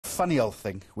funny old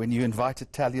thing. When you invite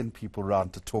Italian people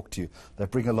round to talk to you, they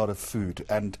bring a lot of food.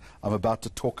 And I'm about to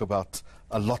talk about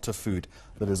a lot of food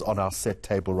that is on our set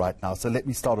table right now. So let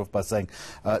me start off by saying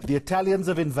the Italians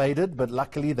have invaded, but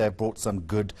luckily they've brought some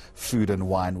good food and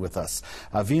wine with us.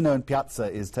 Vino and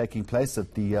Piazza is taking place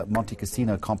at the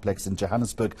Montecasino complex in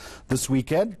Johannesburg this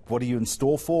weekend. What are you in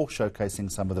store for?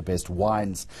 Showcasing some of the best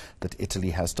wines that Italy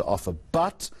has to offer.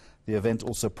 But the event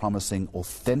also promising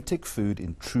authentic food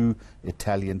in true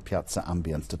Italian piazza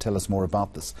ambience. To tell us more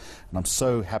about this, and I'm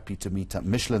so happy to meet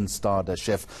Michelin-starred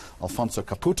chef Alfonso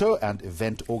Caputo and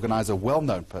event organizer,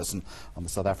 well-known person on the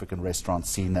South African restaurant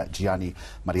scene, Gianni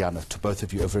Mariano. To both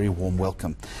of you, a very warm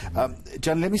welcome.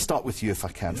 Gianni, let me start with you if I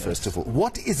can, first of all.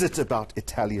 What is it about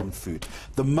Italian food?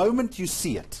 The moment you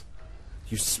see it,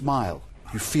 you smile,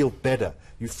 you feel better,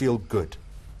 you feel good.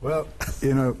 Well,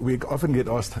 you know, we often get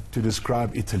asked to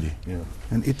describe Italy. Yeah.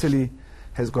 And Italy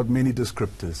has got many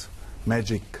descriptors: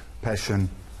 magic, passion,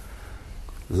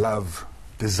 love,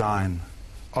 design,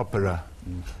 opera,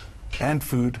 and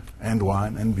food, and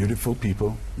wine, and beautiful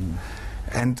people.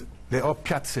 And there are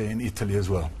piazze in Italy as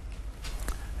well.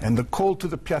 And the call to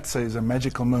the piazza is a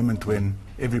magical moment when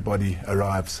everybody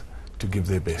arrives to give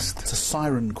their best. It's a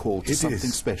siren call to something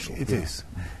special. It is.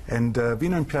 And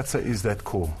Vino and Piazza is that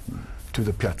call to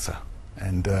the piazza.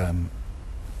 And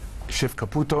Chef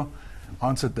Caputo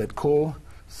answered that call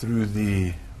through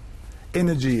the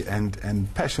energy and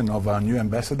passion of our new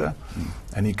ambassador.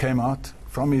 And he came out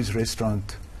from his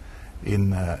restaurant in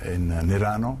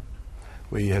Nerano,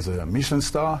 where he has a Michelin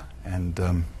star,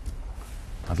 and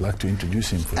I'd like to introduce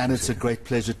him. And it's a great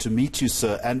pleasure to meet you,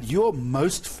 sir. And you're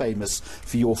most famous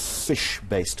for your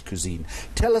fish-based cuisine.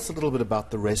 Tell us a little bit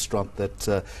about the restaurant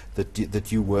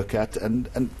that you work at, and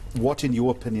what, in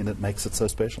your opinion, it makes it so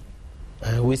special.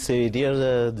 We say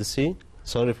near the sea.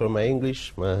 Sorry for my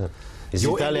English. It's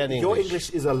Italian English. Your English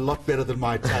is a lot better than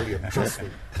my Italian, trust me.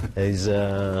 It's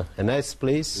a nice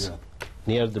place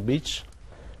near the beach,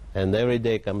 and every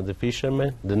day come the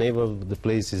fishermen. The name of the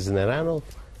place is Nerano.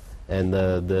 And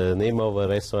the name of a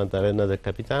restaurant, Arena del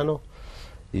Capitano,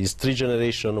 is 3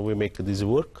 generations we make this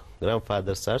work,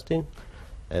 grandfather starting.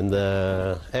 And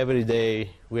every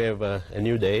day we have a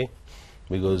new day,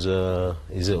 because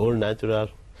it's all natural.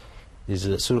 It's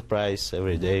a surprise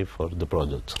every day for the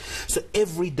product. So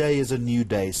every day is a new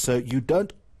day. So you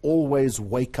don't always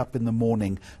wake up in the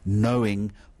morning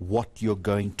knowing what you're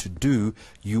going to do.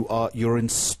 You're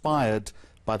inspired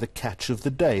by the catch of the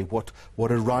day, what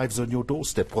arrives on your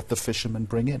doorstep, what the fishermen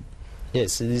bring in.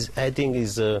 Yes, it is, I think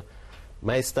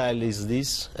my style is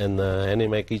this, and in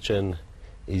my kitchen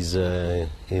is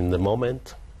in the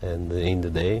moment and in the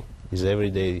day. Is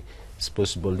every day is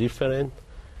possible different,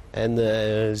 and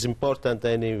it's important.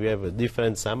 We have a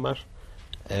different summer.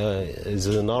 It's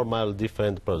a normal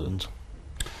different product.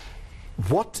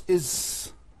 What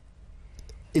is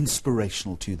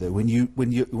inspirational to you, though,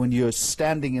 when you're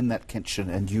standing in that kitchen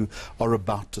and you are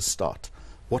about to start?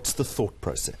 What's the thought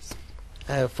process?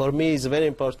 For me, it's very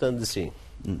important to see.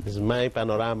 It's my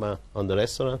panorama on the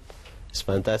restaurant. It's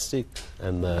fantastic,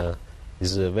 and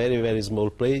it's a very, very small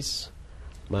place.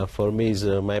 But for me, it's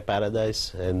my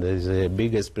paradise, and it's a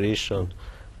big inspiration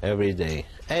every day.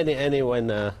 When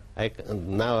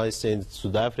now I stay in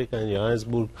South Africa, in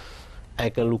Johannesburg, I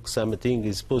can look something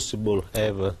is possible,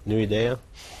 have a new idea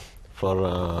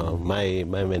for my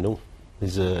menu.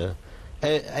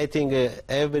 I think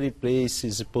every place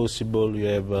is possible. You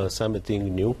have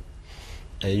something new.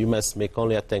 You must make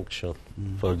only attention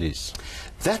for this.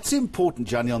 That's important,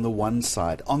 Gianni, on the one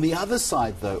side. On the other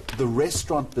side, though, the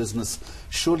restaurant business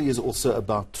surely is also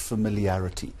about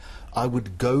familiarity. I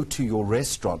would go to your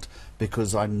restaurant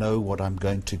because I know what I'm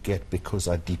going to get, because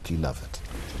I deeply love it.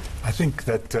 I think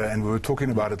that, and we were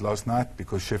talking about it last night,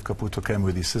 because Chef Caputo came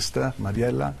with his sister,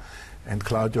 Mariella, and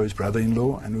Claudio, his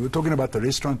brother-in-law, and we were talking about the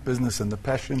restaurant business and the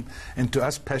passion. And to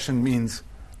us, passion means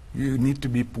you need to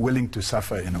be willing to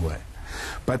suffer in a way.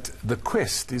 But the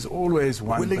quest is always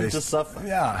one willing to suffer.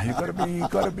 Yeah, you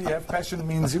got to be. Have passion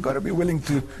means you got to be willing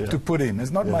to put in. It's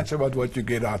not much about what you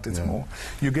get out. It's more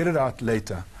you get it out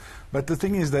later. But the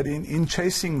thing is that in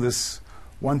chasing this,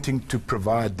 wanting to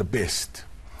provide the best,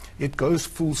 it goes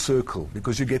full circle,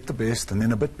 because you get the best and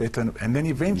then a bit better, and then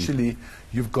eventually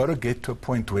you've got to get to a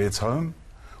point where it's home,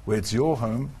 where it's your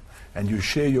home, and you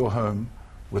share your home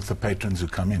with the patrons who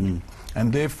come in.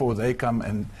 And therefore they come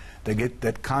and they get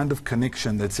that kind of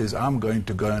connection that says, I'm going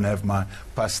to go and have my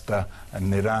pasta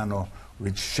and Nerano,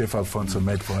 which Chef Alfonso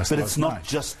made for us. But it's not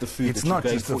just the food it's that not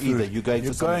you're going just the for food. either. You're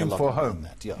going for home.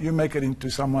 that, You make it into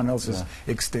someone else's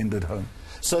extended home.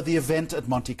 So the event at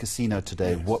Montecasino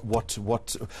today, yes.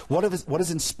 what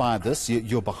has inspired this?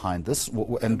 You're behind this,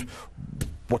 and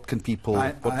what can people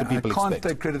expect? I can't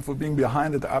take credit for being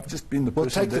behind it. I've just been the Well,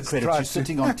 person take the that's credit. tried You're to-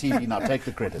 sitting on TV now. Take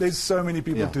the credit. There's so many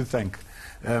people to thank.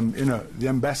 You know, the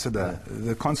ambassador,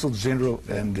 the consul general,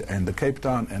 and the Cape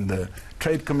Town, and the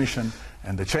Trade Commission,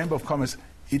 and the Chamber of Commerce.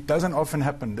 It doesn't often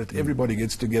happen that everybody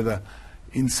gets together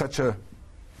in such a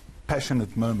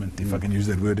passionate moment, if I can use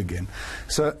that word again.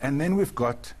 So, and then we've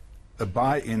got a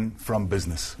buy-in from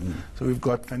business. So we've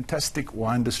got fantastic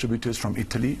wine distributors from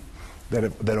Italy that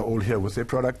are all here with their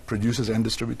product, producers and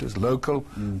distributors, local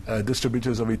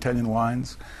distributors of Italian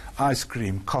wines, ice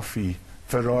cream, coffee,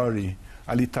 Ferrari,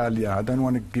 Alitalia. I don't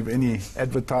want to give any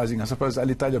advertising. I suppose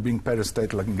Alitalia being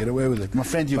parastatal, I can get away with it. My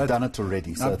friend, you've done it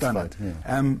already, so I've it's done fine. it.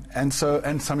 Yeah. And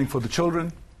something for the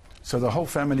children, so the whole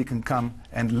family can come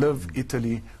and live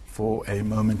Italy for a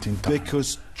moment in time.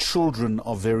 Because children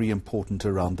are very important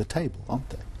around the table, aren't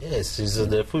they? Yes, it's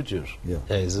the future. Yeah.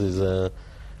 Yes, it's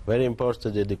very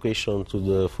important education to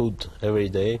the food every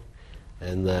day,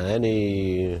 and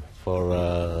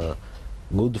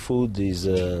good food is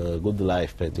good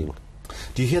life, I think.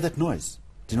 Do you hear that noise?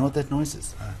 Do you know what that noise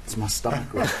is? It's my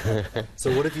stomach. Right?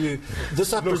 So what have you...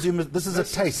 This, I presume, this is a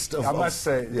taste of... I must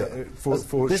say,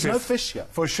 for there's chef, no fish here.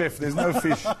 For chef, there's no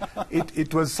fish.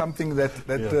 It was something that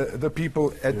the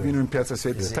people at Vino in Piazza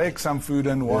said, take some food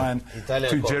and wine Italian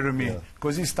to cook. Jeremy,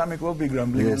 because his stomach will be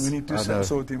grumbling, Yes, and we need I know. to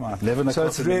sort him out. 11 So o'clock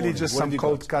it's in the really morning. just What some have you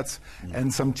cold got? cuts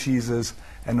and some cheeses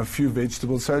and a few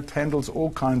vegetables. So it handles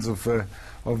all kinds of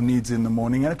needs in the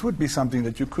morning, and it would be something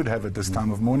that you could have at this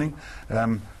time of morning.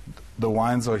 The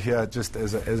wines are here just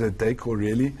as a decor,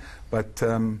 really. But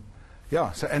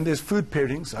yeah, so, and there's food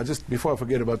pairings. Before I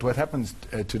forget about what happens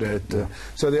today.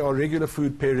 So there are regular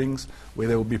food pairings where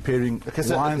they will be pairing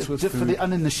wines with just food. for the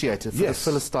uninitiated, for the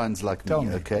Philistines like Tell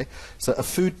me. okay? So a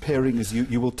food pairing is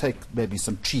you will take maybe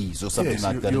some cheese or something Yes,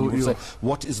 like that, and you'll- you will you'll- say,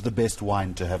 what is the best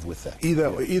wine to have with that?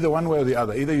 Either one way or the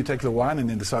other. Either you take the wine and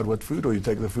then decide what food, or you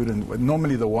take the food and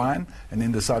normally the wine and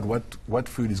then decide what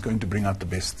food is going to bring out the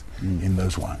best in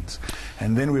those wines.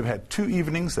 And then we've had 2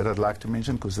 evenings that I'd like to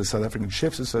mention, because the South African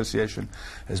Chefs Association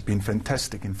has been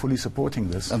fantastic in fully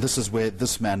supporting this. And this is where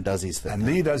this man does his thing. And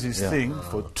he does his thing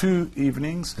for 2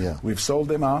 evenings. Yeah. We've sold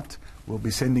them out. We'll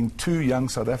be sending 2 young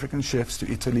South African chefs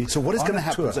to Italy. So what is on going to a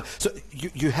happen? tour. So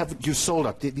you sold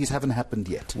out. These haven't happened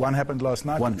yet. One happened last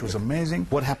night, which was amazing.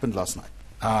 What happened last night?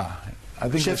 I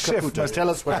think Chef the chef Caputo, must tell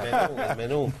us what happened.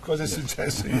 Menù. Cosa è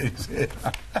successo ieri?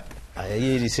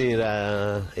 Ieri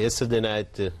sera, yesterday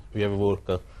night, we have worked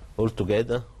all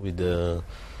together with the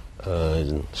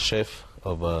chef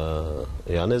of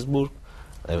Johannesburg,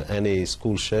 any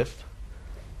school chef,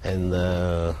 and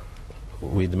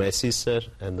with my sister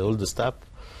and all the staff.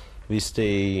 We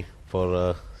stay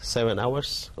for 7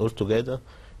 hours all together,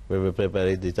 where we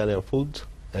prepare the Italian food.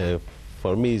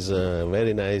 For me, it's a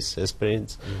very nice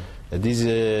experience. This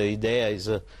idea is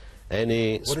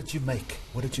any... What did you make?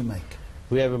 What did you make?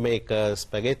 We have make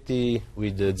spaghetti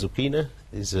with zucchini.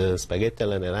 It's spaghetti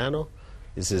all'anerano.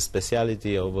 It's a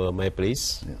specialty of my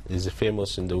place. Yeah. It's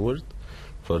famous in the world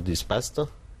for this pasta.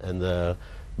 And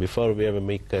before we have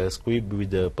make squib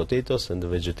with the potatoes and the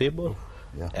vegetable.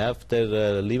 Yeah.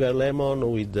 After liver lemon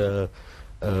with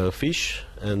fish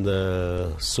and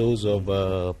sauce of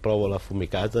provola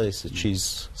fumicata. It's a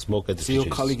cheese, smoked See, your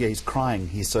cheese. colleague is crying.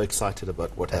 He's so excited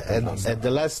about what happened. And last at night.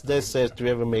 the last dessert, we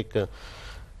have make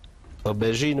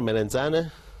aubergine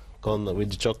melanzane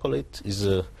with chocolate. Is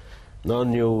no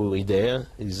new idea.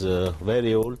 Is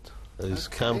very old. It's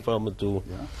come from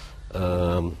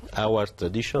our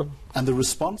tradition. And the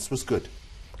response was good.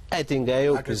 I think I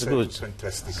hope I can it's say good. it's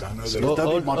fantastic. I know So that.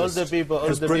 don't be All modest. the people, It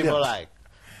was brilliant. like.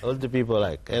 All the people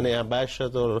like. Any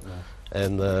ambassador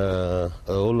and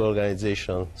all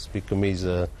organization speak to me is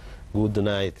a good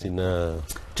night in.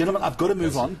 Gentlemen, I've got to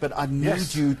move on, but I need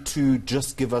Yes. you to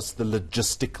just give us the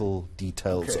logistical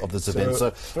details of this event.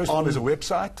 So, first of all, there's a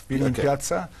website, Vino in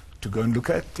Piazza, to go and look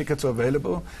at. Tickets are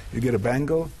available. You get a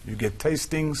bangle, you get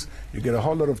tastings, you get a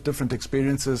whole lot of different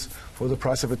experiences for the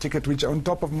price of a ticket, which on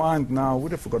top of mind now, I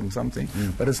would have forgotten something,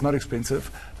 but it's not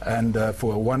expensive, and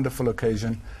for a wonderful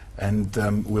occasion. And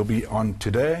we'll be on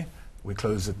today. We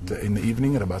close it in the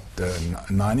evening at about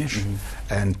 9-ish,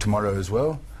 and tomorrow as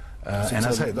well. And I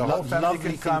it's a say, the whole family lovely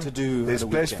can thing come. to do There's at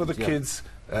a place for the weekend, yeah.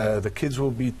 kids. The kids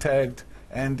will be tagged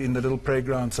and in the little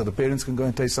playground, so the parents can go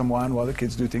and taste some wine while the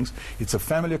kids do things. It's a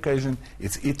family occasion.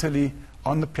 It's Italy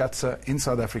on the Piazza in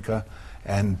South Africa,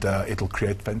 and it'll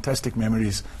create fantastic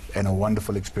memories and a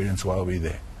wonderful experience while we're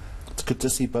there. It's good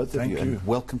to see both of you, Thank you. and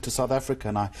welcome to South Africa,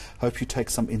 and I hope you take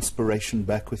some inspiration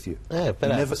back with you. Yeah,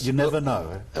 perhaps. You never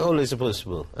know. Eh? Always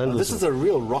possible. Well, this is a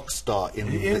real rock star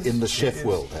in the chef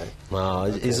world. Eh? No,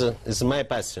 it's my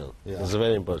passion. Yeah. It's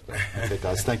very important. Okay,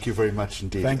 guys, thank you very much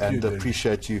indeed, Thank you, and David.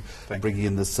 appreciate you bringing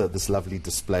in this lovely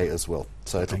display as well.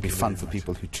 So it'll Thank be you fun very for much.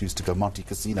 people who choose to go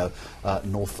Montecasino,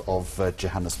 north of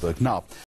Johannesburg. Now.